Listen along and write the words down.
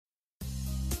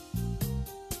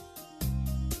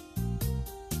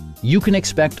You can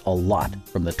expect a lot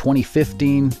from the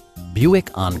 2015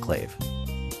 Buick Enclave.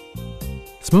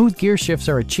 Smooth gear shifts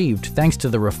are achieved thanks to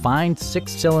the refined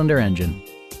 6-cylinder engine.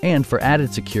 And for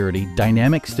added security,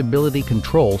 dynamic stability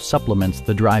control supplements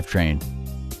the drivetrain.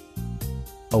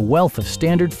 A wealth of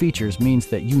standard features means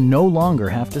that you no longer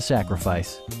have to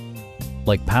sacrifice,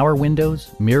 like power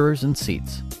windows, mirrors and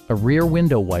seats, a rear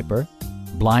window wiper,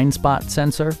 blind spot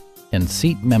sensor, and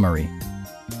seat memory.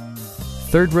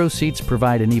 Third-row seats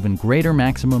provide an even greater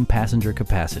maximum passenger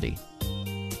capacity.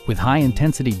 With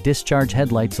high-intensity discharge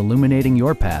headlights illuminating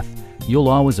your path, you'll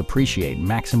always appreciate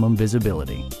maximum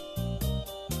visibility.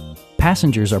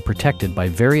 Passengers are protected by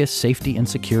various safety and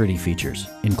security features,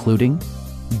 including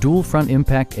dual front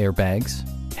impact airbags,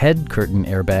 head curtain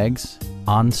airbags,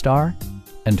 OnStar,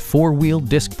 and 4-wheel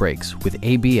disc brakes with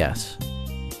ABS.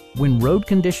 When road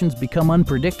conditions become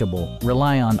unpredictable,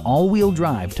 rely on all-wheel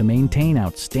drive to maintain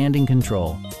outstanding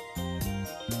control.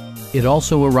 It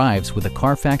also arrives with a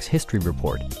Carfax history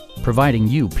report, providing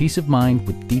you peace of mind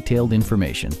with detailed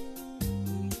information.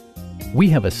 We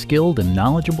have a skilled and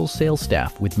knowledgeable sales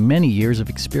staff with many years of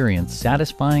experience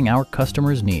satisfying our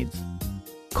customers' needs.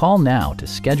 Call now to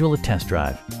schedule a test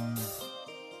drive.